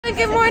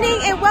good morning,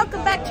 and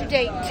welcome back to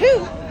day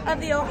 2 of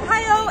the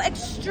Ohio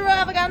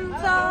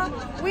Extravaganza.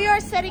 We are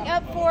setting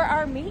up for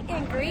our meet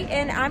and greet,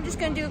 and I'm just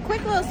going to do a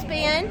quick little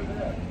spin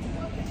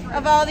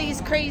of all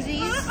these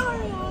crazies.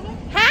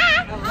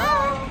 Hi!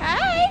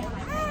 Hi!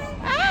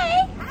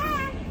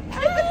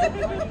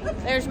 Hi!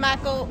 There's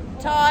Michael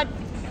Todd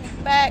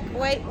back.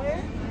 Wait,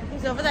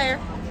 he's over there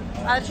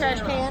by the trash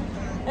can.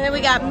 And then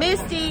we got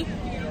Misty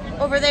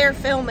over there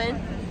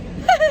filming.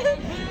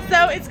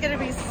 So it's gonna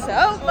be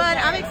so fun.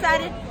 I'm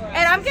excited,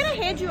 and I'm gonna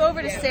hand you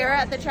over to Sarah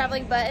at the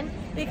traveling button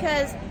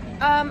because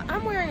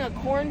I'm wearing a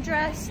corn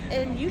dress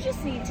and you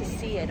just need to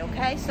see it,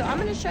 okay? So I'm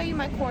gonna show you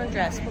my corn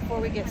dress before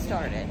we get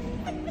started.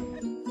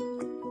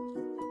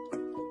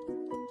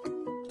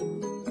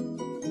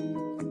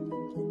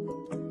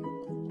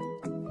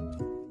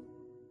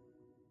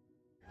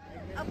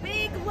 A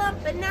big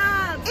lump of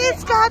knobs.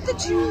 It's got the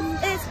juice.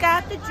 It's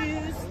got the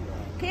juice.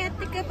 Can't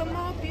think of a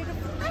more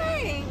beautiful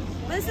thing.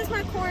 This is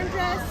my corn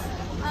dress.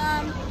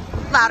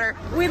 Louder.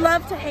 We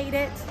love to hate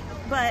it,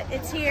 but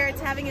it's here. It's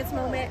having its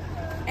moment,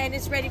 and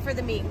it's ready for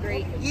the meet and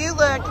greet. You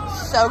look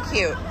so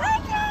cute.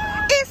 Thank you.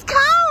 It's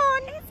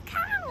corn. It's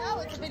corn.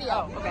 Oh, it's a video.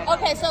 Oh, okay.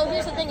 Okay, so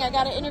here's the thing. I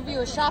got to interview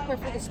a shopper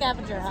for the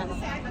scavenger hunt.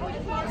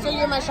 So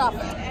you're my shopper.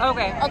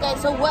 Okay. Okay,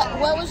 so what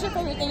was your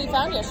favorite thing you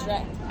found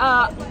yesterday?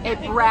 A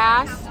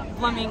brass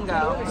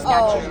flamingo statue.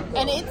 Oh,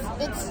 and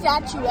it's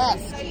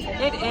statuesque.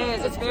 It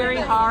is. It's very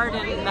hard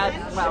and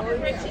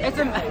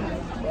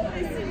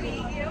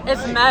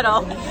it's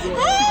metal.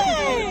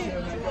 Hey!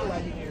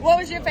 What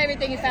was your favorite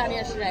thing you found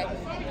yesterday?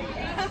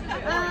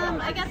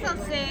 I guess I'll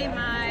say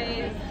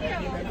my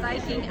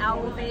Viking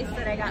owl vase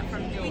that I got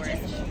from George.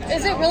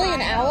 Is it really an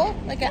owl?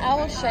 Like an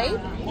owl shape?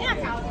 Yeah.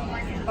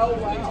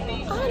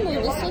 I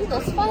need to see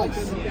this face. Oh,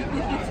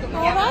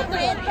 my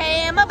good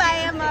Bama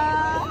Bama.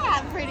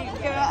 I'm pretty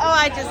cool. Oh,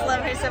 I just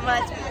love her so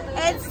much.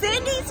 And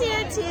Cindy's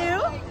here too.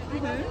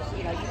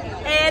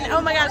 And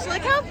oh my gosh,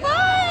 look how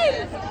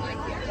fun!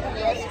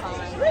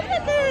 Look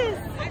at this.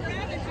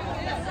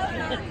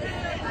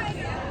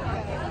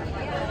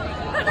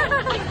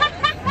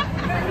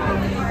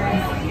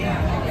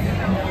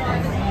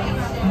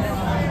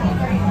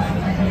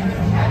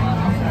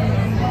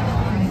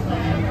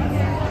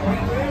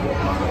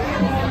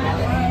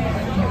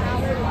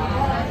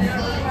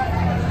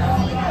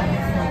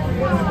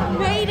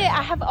 Made it.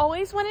 I have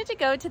always wanted to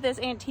go to this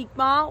antique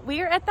mall.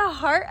 We are at the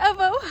heart of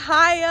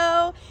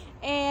Ohio,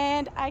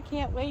 and I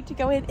can't wait to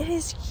go in. It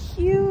is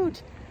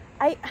huge.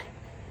 I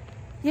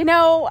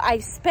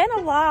spent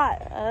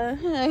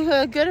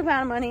a good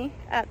amount of money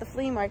at the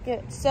flea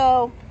market,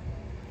 so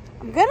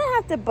I'm gonna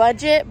have to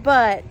budget,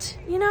 but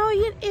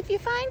if you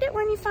find it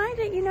when you find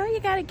it, you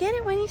gotta get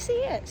it when you see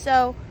it.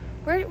 So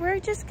we're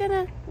just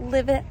gonna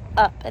live it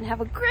up and have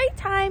a great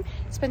time,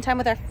 spend time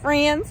with our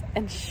friends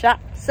and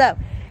shop. So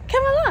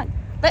come along,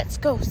 let's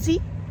go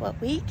see what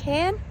we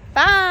can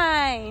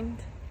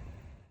find.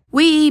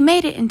 We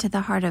made it into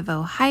the heart of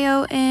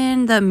Ohio,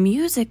 and the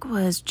music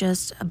was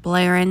just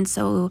blaring,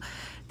 so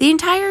the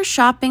entire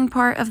shopping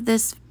part of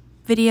this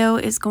video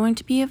is going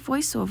to be a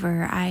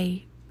voiceover.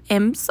 I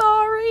am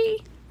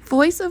sorry.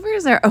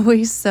 Voiceovers are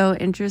always so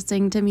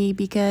interesting to me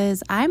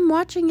because I'm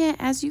watching it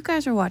as you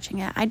guys are watching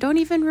it. I don't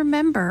even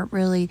remember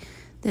really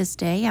this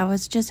day. I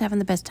was just having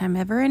the best time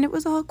ever, and it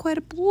was all quite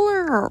a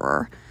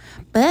blur.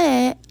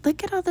 But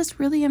look at all this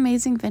really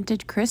amazing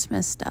vintage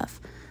Christmas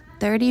stuff.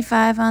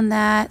 $35 on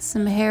that,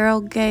 some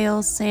Harold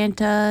Gale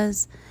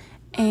Santas,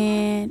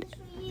 and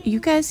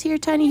you guys hear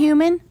Tiny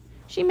Human?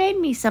 She made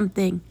me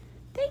something.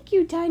 Thank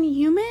you, Tiny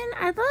Human.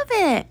 I love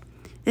it.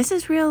 This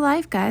is real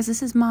life, guys.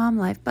 This is mom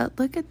life, but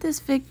look at this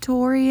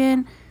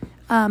Victorian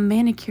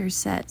manicure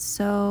set.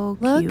 So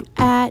cute. Look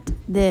at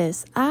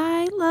this.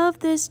 I love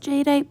this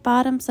jadeite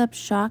bottoms up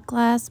shot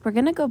glass. We're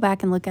gonna go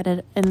back and look at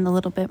it in a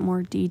little bit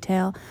more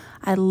detail.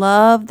 I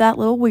love that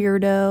little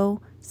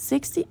weirdo.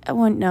 60,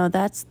 oh no,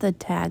 that's the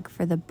tag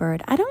for the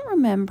bird. I don't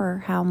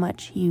remember how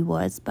much he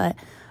was, but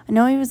I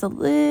know he was a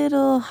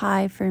little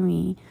high for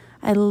me.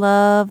 I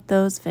love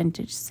those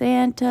vintage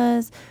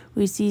Santas.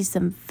 We see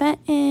some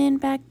Fenton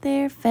back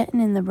there, Fenton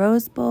in the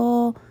Rose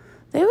Bowl.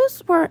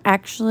 Those weren't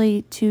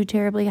actually too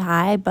terribly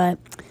high, but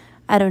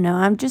I don't know.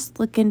 I'm just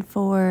looking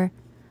for,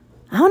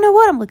 I don't know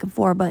what I'm looking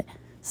for, but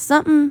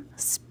something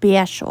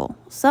special.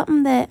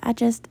 Something that I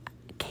just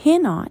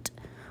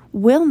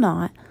will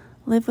not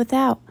live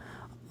without.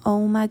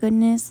 Oh my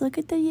goodness, look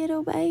at the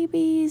little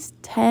babies.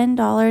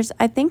 $10.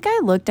 I think I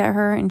looked at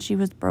her and she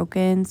was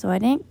broken, so I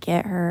didn't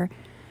get her.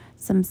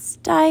 Some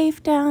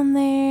Stife down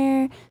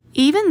there.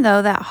 Even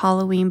though that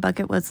Halloween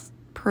bucket was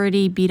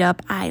pretty beat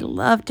up, I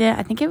loved it.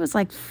 I think it was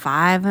like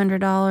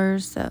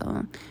 $500,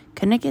 so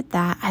couldn't get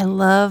that. I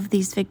love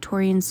these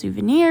Victorian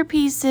souvenir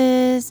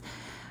pieces.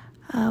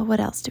 What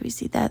else do we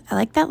see? I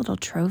like that little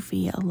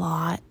trophy a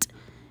lot.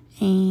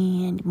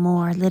 And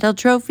more little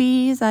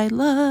trophies. I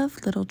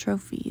love little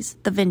trophies,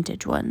 the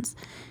vintage ones.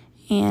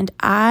 And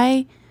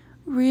I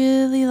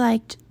really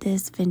liked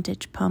this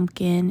vintage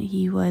pumpkin.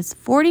 He was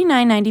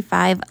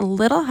 $49.95, a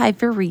little high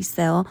for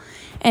resale.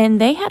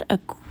 And they had a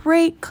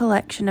great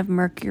collection of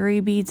mercury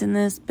beads in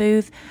this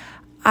booth.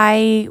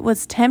 I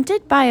was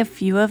tempted by a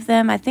few of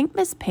them. I think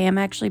Miss Pam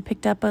actually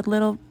picked up a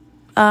little,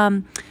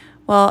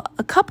 well,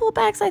 a couple of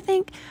bags, I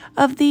think,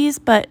 of these.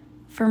 But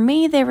for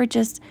me, they were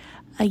just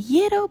a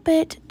little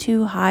bit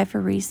too high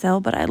for resale.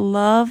 But I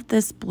love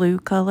this blue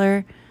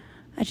color.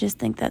 I just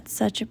think that's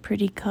such a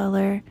pretty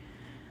color.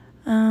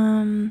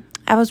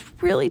 I was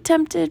really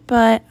tempted,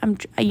 but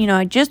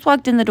I just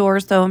walked in the door,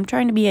 so I'm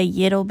trying to be a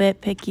little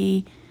bit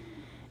picky.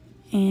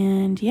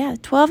 And yeah,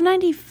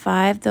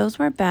 $12.95. Those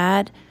were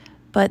bad.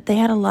 But they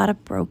had a lot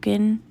of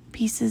broken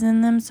pieces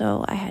in them,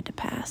 so I had to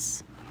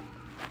pass.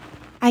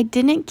 I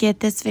didn't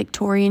get this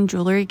Victorian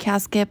jewelry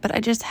casket, but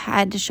I just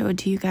had to show it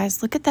to you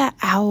guys. Look at that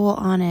owl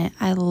on it.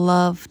 I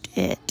loved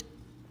it.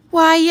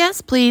 Why,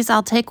 yes, please.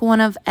 I'll take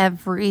one of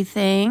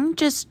everything.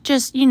 Just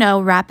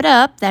wrap it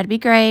up. That'd be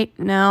great.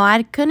 No,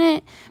 I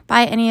couldn't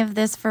buy any of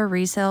this for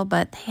resale,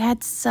 but they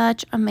had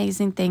such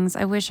amazing things.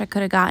 I wish I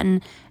could have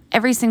gotten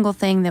every single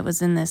thing that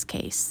was in this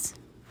case.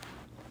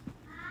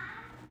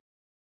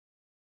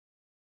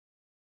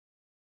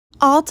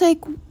 I'll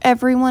take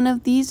every one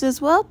of these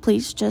as well.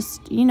 Please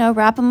just,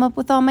 wrap them up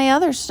with all my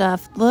other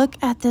stuff. Look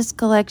at this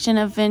collection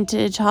of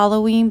vintage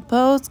Halloween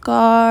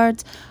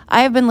postcards.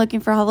 I have been looking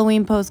for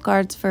Halloween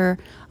postcards for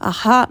a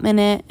hot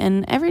minute,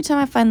 and every time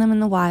I find them in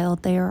the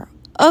wild, they are,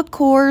 of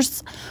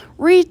course,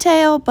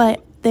 retail,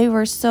 but they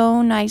were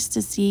so nice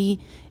to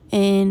see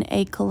in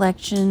a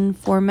collection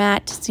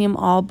format, to see them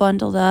all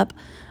bundled up.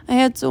 I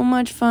had so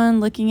much fun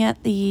looking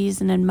at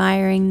these and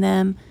admiring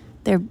them.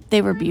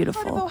 They were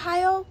beautiful.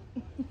 Ohio.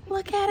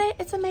 Look at it.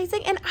 It's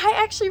amazing. And I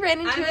actually ran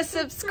into a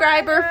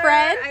subscriber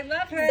friend. I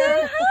love her.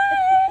 Say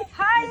hi.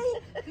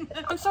 Hi.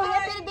 I'm so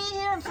happy to be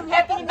here. I'm so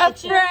happy to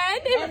meet you.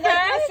 And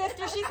My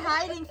sister, she's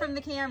hiding from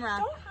the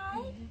camera.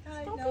 Don't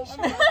hide. Don't be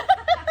shy.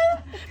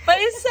 But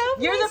it's so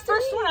You're nice the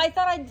first one. I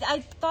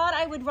thought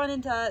I would run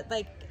into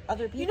like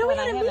other people. we and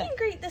had I a meet haven't. and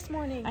greet this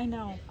morning. I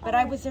know, but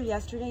I was there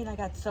yesterday and I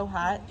got so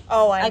hot.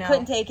 Oh, I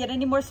couldn't take it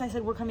anymore, so I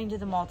said we're coming to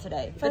the mall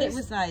today. But it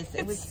was nice.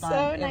 It was It's fun.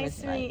 so It nice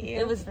was to meet you.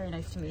 It was very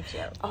nice to meet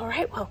you. All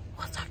right. Well,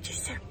 we'll talk to you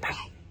soon.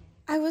 Bye.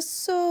 I was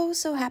so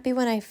happy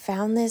when I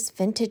found this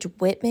vintage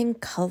Whitman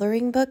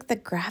coloring book. The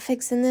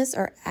graphics in this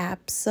are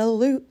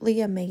absolutely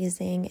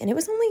amazing, and it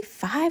was only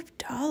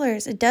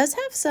 $5. It does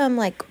have some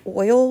like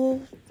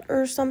oil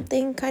or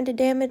something kind of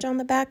damage on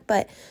the back,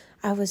 but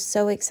I was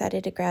so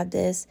excited to grab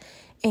this.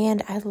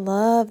 And I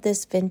love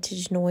this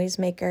vintage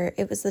noisemaker.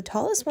 It was the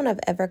tallest one I've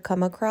ever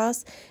come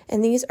across,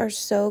 and these are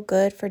so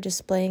good for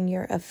displaying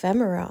your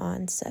ephemera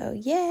on, so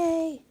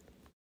yay!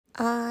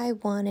 I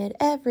wanted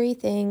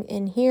everything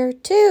in here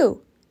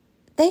too.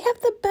 They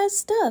have the best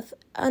stuff.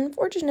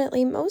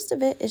 Unfortunately, most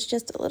of it is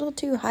just a little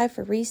too high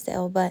for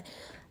resale, but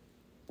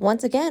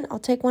once again, I'll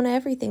take one of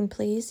everything,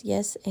 please.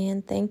 Yes,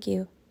 and thank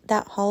you.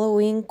 That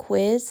Halloween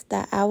quiz,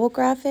 that owl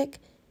graphic,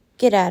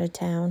 get out of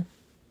town.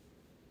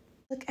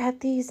 Look at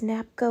these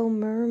Napco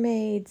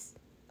mermaids.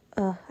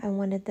 I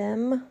wanted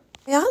them.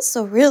 I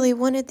also really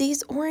wanted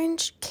these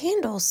orange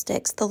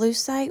candlesticks, the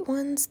lucite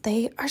ones.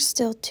 They are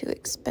still too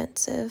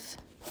expensive.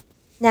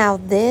 Now,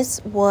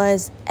 this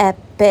was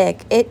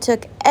epic. It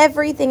took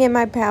everything in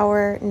my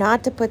power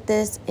not to put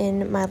this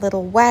in my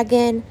little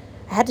wagon.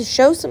 I had to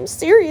show some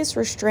serious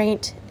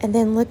restraint. And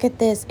then look at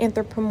this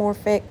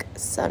anthropomorphic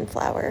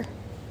sunflower.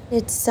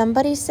 Did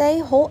somebody say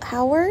Holt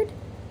Howard?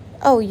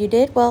 Oh, you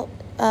did? Well,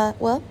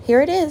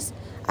 here it is.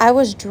 I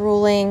was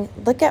drooling.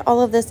 Look at all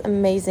of this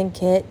amazing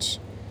kitsch.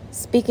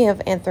 Speaking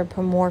of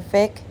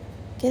anthropomorphic,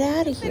 get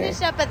out of here.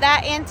 Finished up at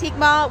that antique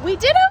mall. We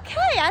did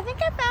okay. I think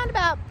I found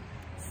about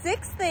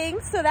 6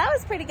 things, so that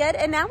was pretty good.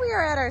 And now we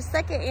are at our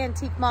second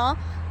antique mall.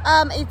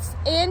 It's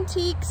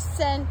Antique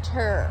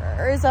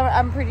Centers,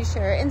 I'm pretty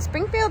sure, in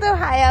Springfield,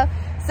 Ohio.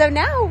 So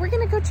now we're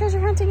gonna go treasure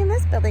hunting in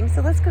this building.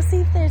 So let's go see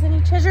if there's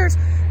any treasures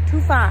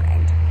to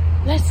find.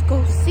 Let's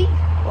go see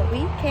what we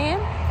can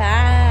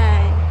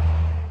find.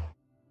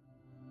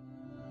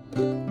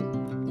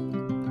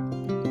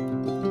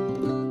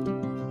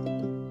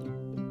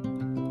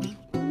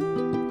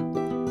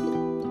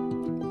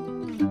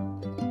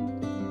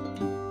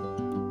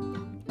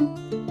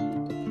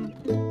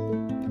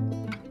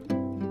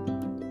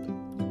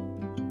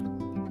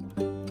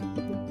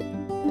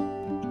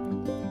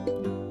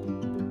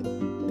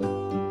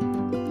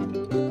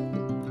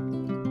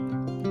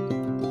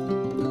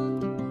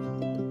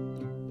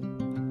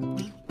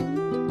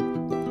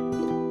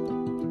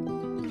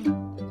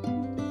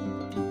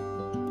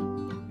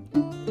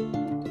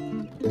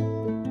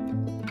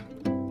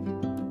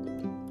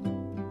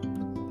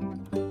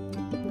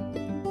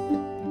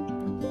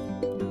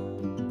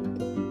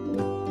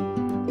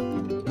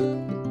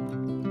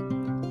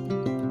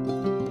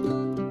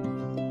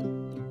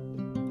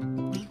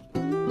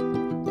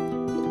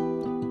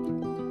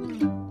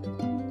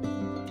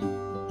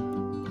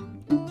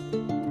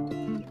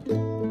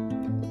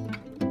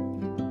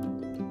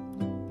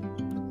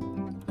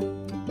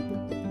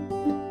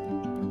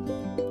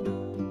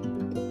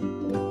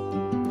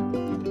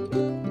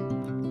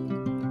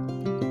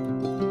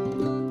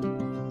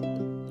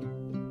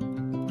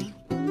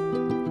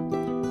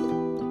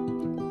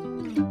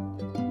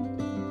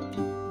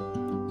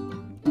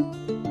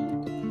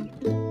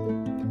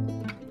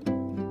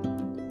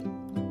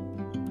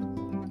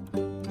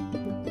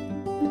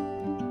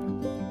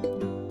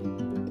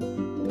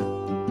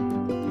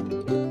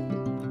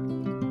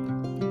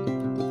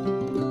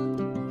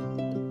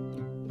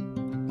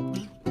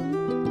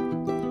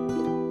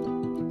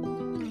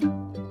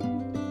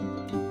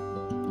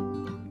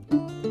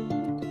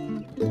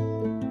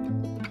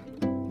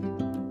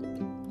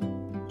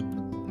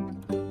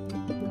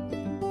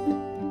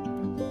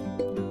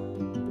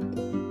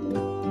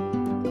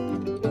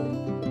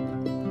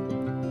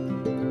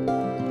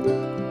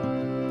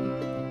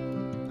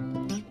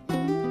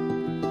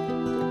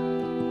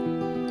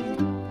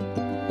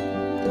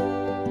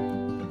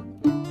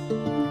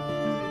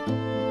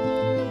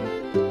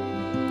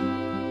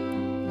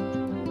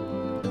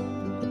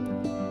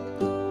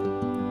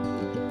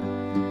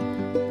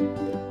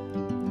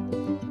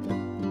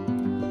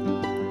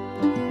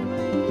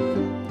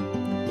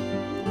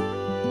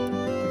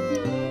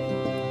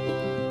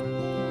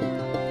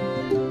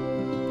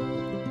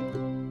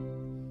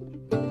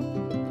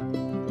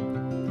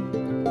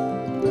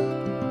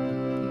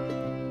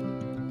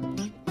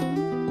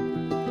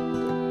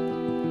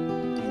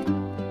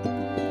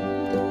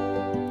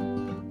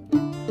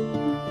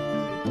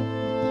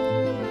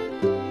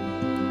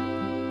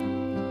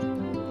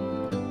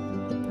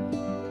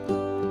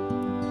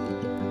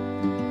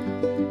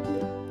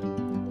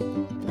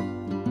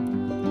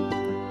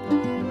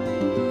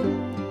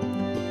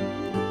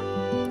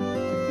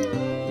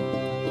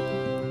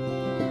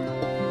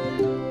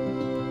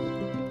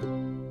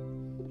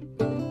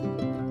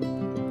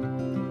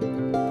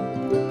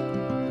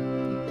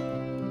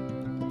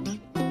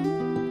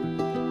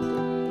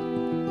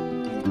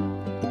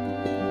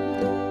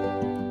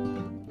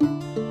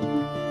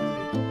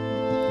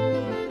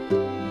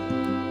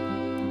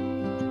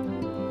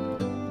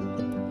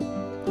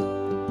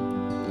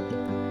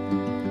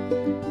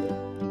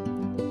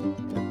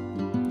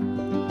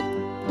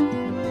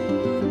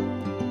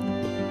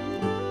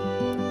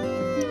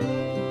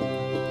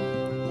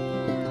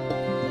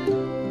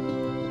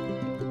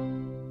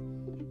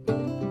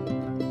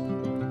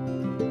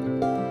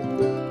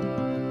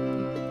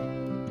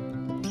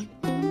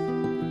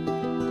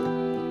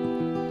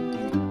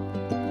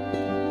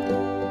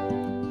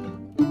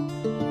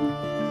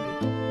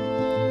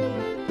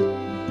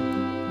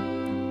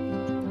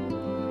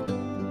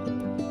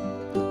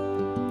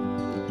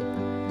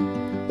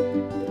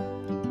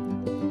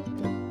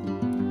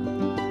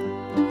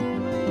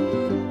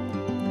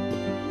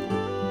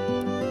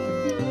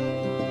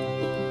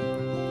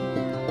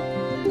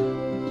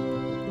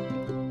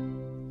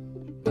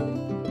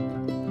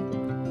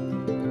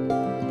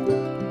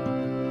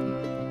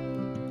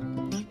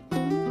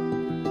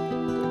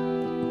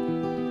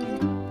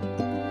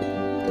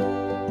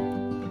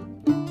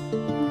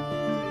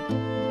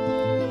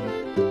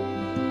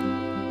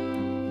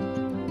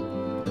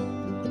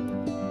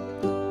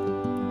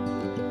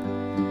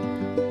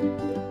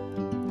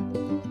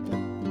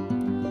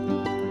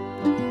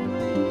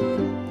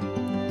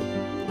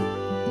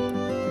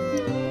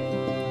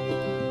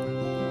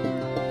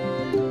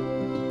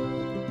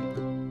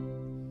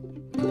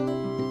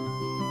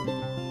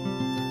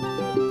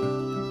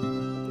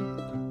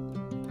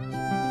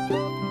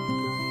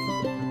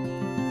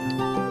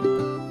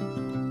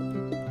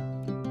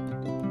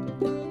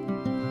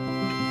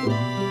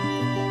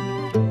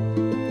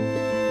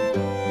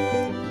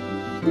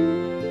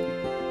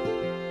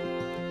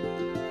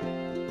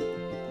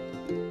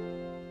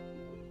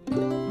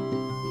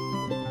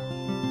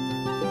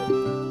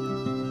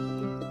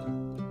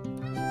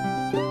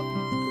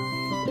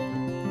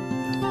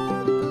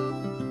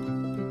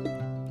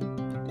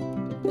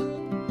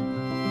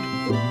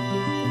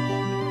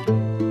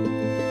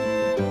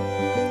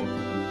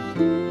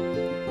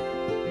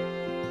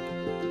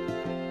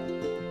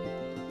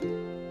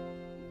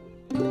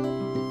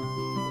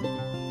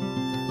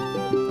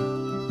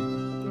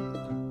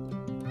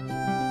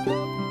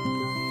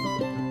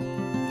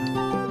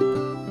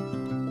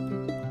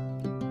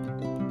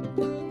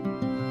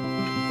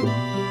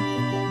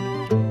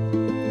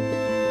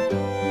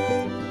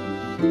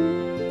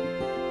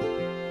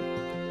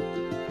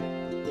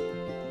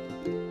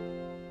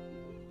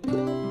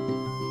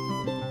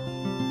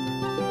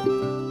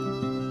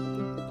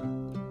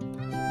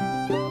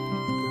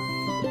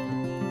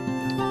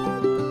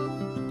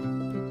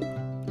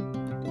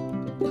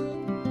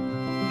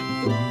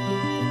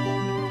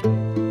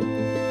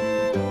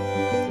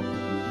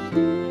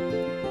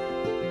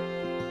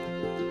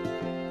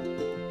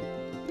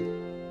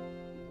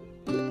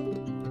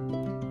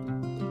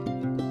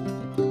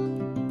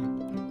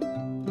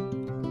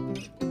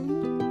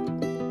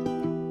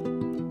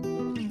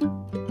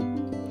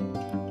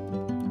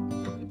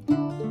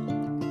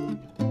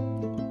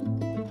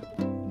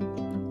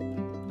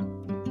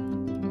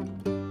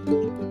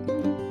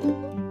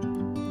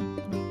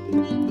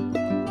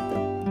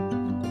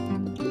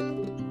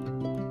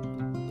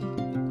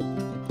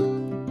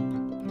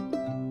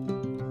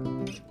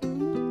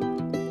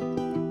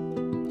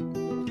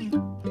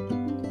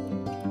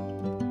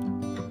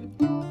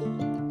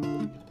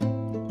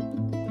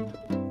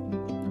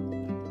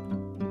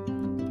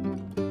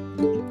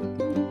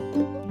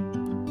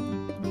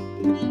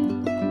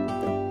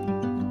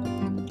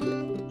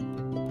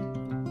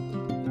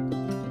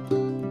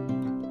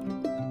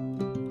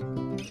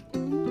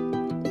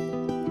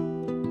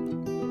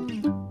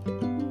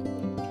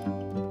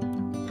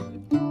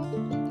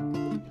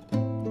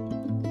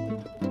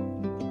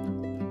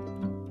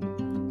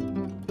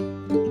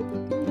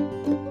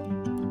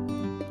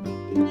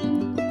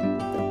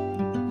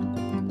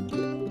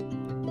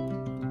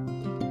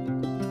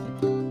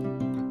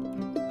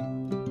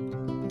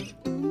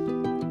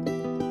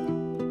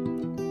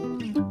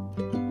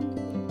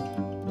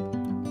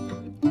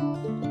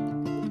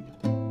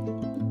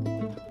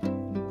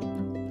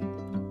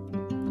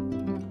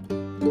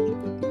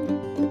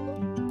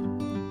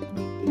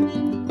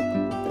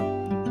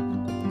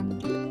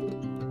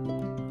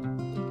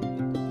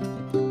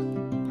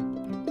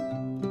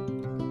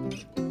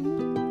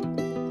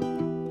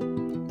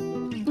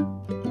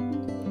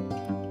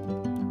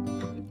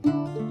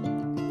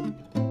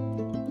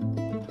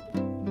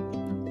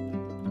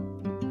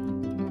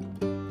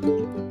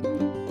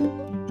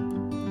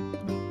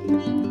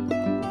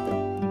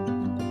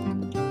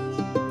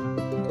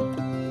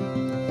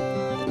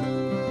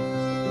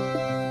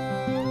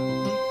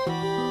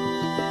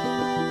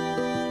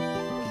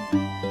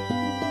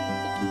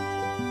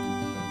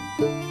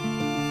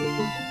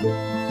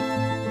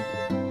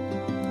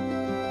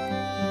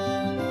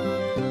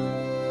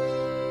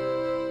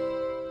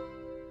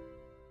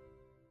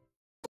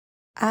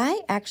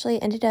 I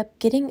actually ended up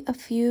getting a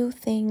few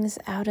things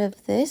out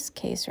of this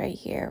case right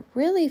here.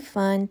 Really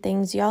fun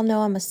things. Y'all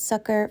know I'm a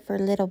sucker for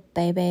little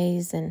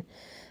babies and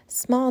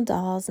small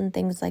dolls and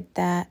things like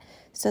that.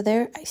 So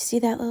there, I see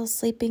that little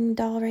sleeping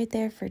doll right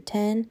there for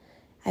 10.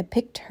 I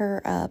picked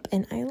her up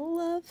and I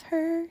love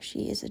her.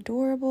 She is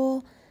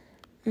adorable.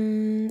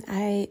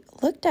 I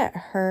looked at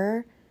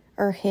her,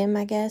 or him,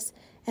 I guess,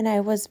 and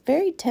I was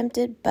very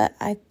tempted, but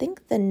I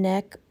think the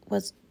neck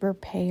was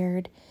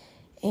repaired.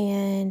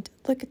 And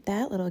look at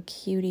that little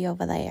cutie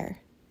over there.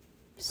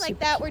 Just like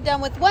that, we're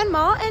done with one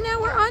mall, and now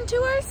we're on to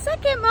our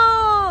second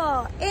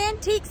mall,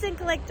 Antiques and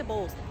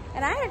Collectibles.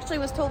 And I actually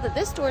was told that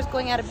this store is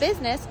going out of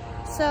business,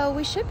 so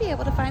we should be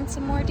able to find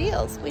some more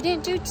deals. We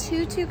didn't do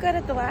too good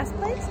at the last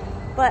place,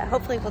 but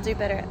hopefully we'll do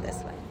better at this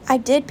one. I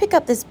did pick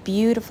up this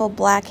beautiful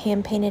black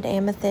hand-painted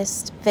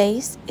amethyst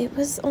vase. It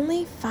was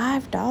only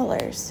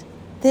 $5.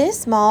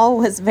 This mall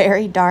was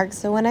very dark,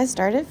 so when I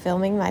started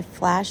filming, my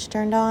flash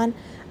turned on.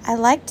 I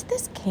liked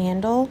this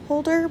candle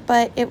holder,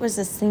 but it was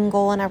a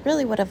single, and I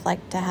really would have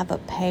liked to have a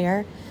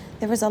pair.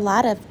 There was a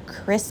lot of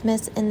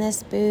Christmas in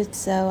this booth,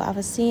 so I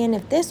was seeing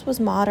if this was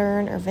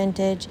modern or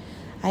vintage.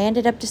 I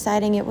ended up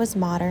deciding it was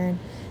modern.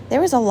 There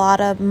was a lot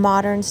of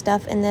modern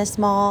stuff in this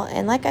mall,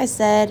 and like I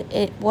said,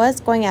 it was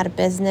going out of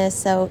business,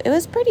 so it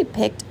was pretty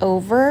picked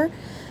over.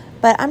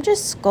 But I'm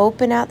just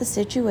scoping out the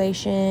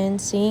situation,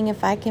 seeing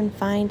if I can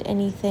find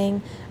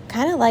anything.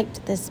 Kind of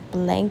liked this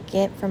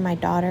blanket for my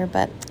daughter,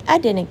 but I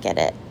didn't get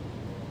it.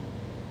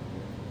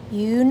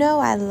 You know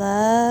I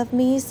love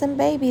me some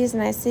babies,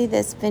 and I see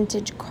this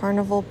vintage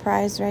carnival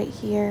prize right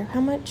here.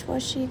 How much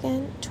was she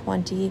again?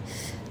 20.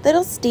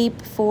 Little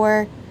steep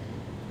for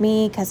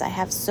me because I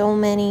have so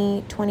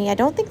many. 20. I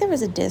don't think there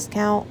was a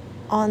discount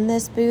on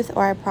this booth,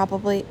 or I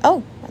probably,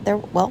 oh, there,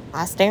 well,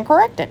 I stand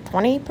corrected,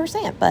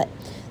 20%, but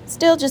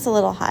still just a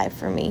little high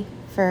for me.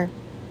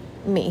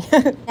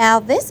 Now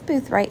this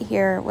booth right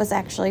here was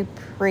actually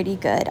pretty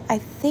good.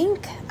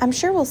 I'm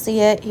sure we'll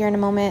see it here in a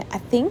moment. I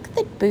think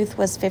the booth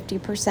was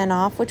 50%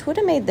 off, which would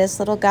have made this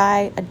little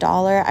guy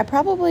 $1. I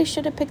probably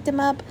should have picked him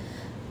up,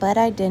 but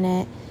I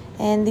didn't.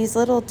 And these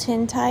little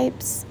tin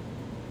types,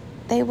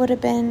 they would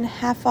have been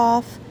half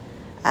off.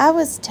 I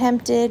was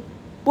tempted.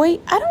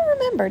 Wait, I don't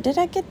remember. Did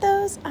I get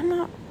those? I'm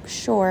not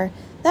sure.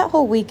 That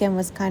whole weekend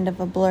was kind of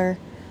a blur.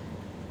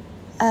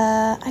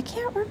 I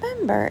can't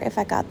remember if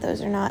I got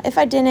those or not. If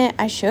I didn't,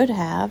 I should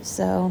have,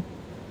 so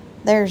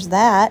there's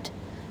that.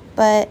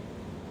 But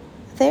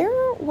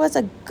there was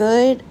a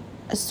good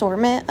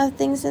assortment of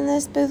things in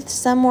this booth.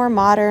 Some more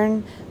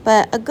modern,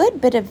 but a good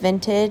bit of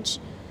vintage.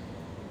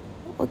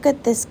 Look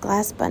at this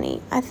glass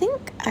bunny. I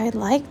think I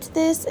liked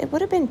this. It would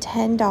have been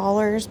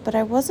 $10, but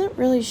I wasn't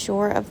really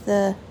sure of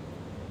the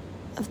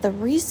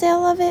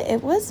resale of it.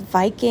 It was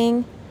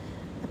Viking.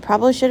 I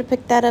probably should have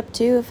picked that up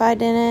too if I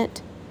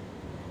didn't.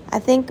 I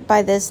think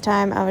by this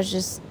time I was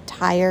just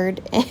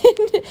tired and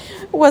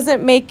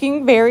wasn't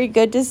making very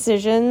good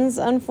decisions,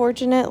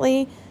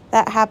 unfortunately.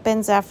 That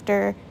happens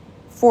after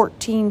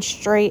 14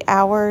 straight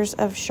hours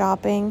of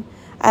shopping.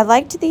 I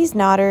liked these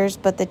knotters,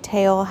 but the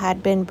tail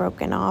had been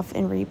broken off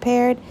and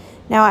repaired.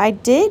 Now, I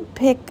did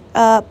pick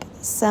up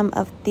some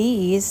of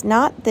these.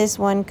 Not this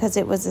one because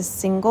it was a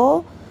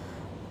single,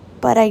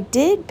 but I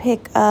did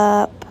pick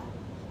up,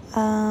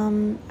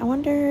 I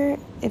wonder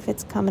if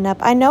it's coming up.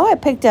 I know I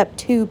picked up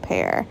 2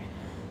 pair.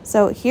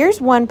 So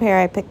here's 1 pair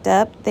I picked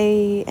up.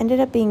 They ended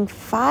up being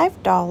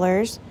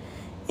 $5.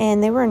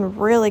 And they were in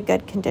really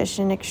good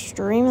condition,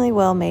 extremely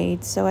well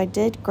made. So I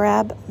did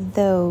grab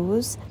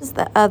those. This is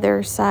the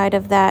other side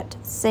of that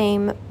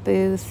same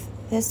booth.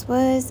 This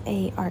was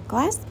a art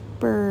glass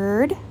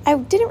bird. I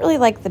didn't really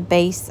like the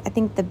base. I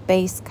think the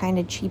base kind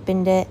of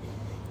cheapened it.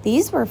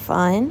 These were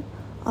fun.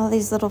 All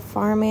these little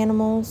farm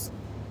animals.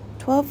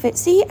 12 feet.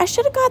 See, I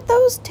should have got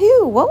those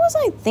too. What was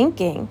I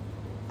thinking?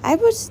 I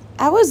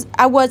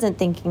wasn't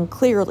thinking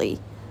clearly.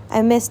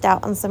 I missed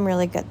out on some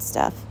really good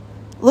stuff.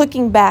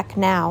 Looking back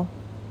now,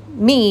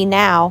 me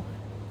now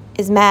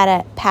is mad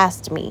at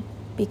past me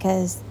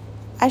because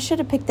I should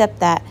have picked up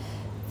that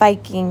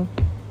Viking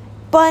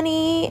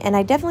bunny, and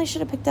I definitely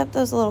should have picked up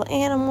those little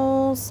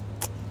animals.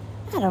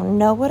 I don't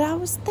know what I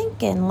was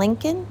thinking,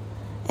 Lincoln.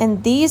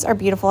 And these are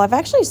beautiful. I've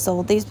actually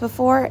sold these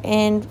before,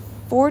 and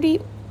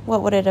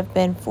what would it have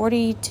been?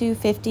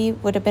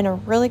 $42.50 would have been a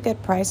really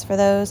good price for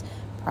those.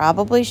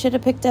 Probably should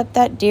have picked up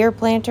that deer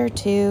planter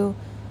too.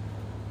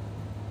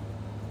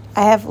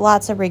 I have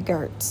lots of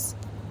regrets.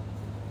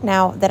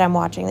 Now that I'm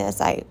watching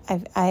this, I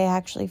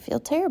actually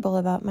feel terrible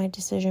about my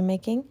decision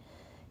making.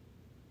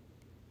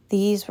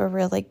 These were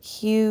really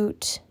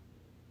cute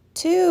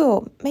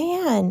too.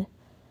 Man,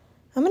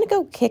 I'm going to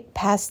go kick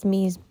past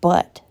me's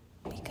butt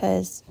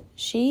because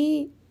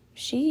she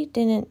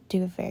didn't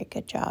do a very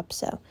good job.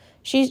 So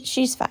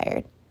she's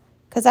fired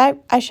because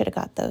I should have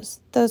got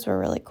those. Those were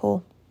really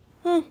cool.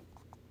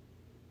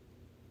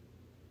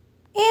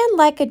 And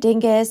like a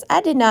dingus,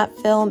 I did not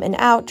film an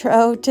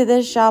outro to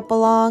this shop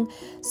along.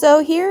 So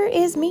here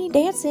is me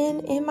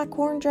dancing in my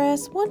corn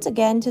dress once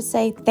again to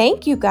say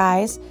thank you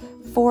guys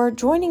for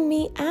joining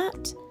me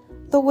at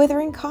the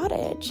Withering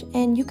Cottage.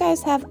 And you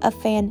guys have a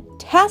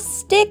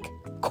fantastic,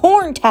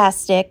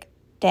 corntastic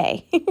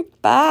day.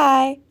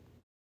 Bye.